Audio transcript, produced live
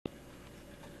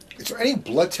Is there any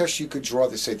blood test you could draw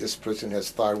to say this person has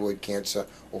thyroid cancer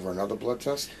over another blood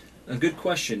test? A good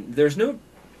question. There's no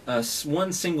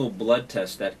one single blood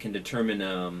test that can determine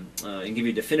and give you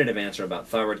a definitive answer about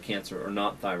thyroid cancer or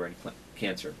not thyroid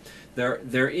cancer.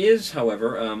 There is,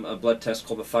 however, a blood test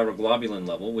called the thyroglobulin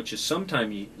level, which is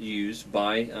sometimes used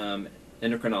by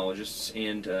endocrinologists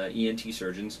and ENT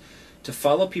surgeons to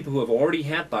follow people who have already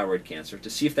had thyroid cancer to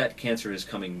see if that cancer is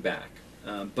coming back.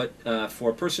 But for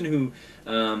a person who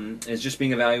is just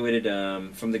being evaluated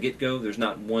from the get-go, there's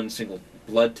not one single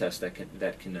blood test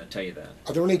that can tell you that.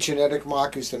 Are there any genetic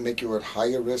markers that make you at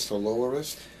higher risk or lower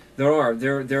risk?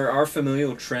 There are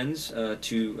familial trends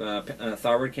to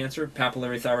thyroid cancer.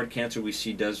 Papillary thyroid cancer we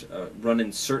see does run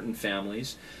in certain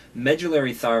families.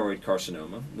 Medullary thyroid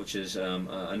carcinoma, which is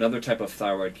another type of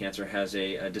thyroid cancer, has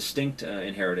a distinct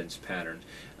inheritance pattern,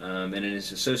 and it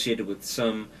is associated with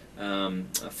some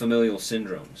familial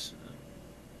syndromes.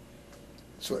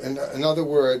 So in other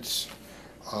words,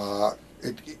 well,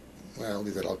 I'll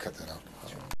leave it. I'll cut that out.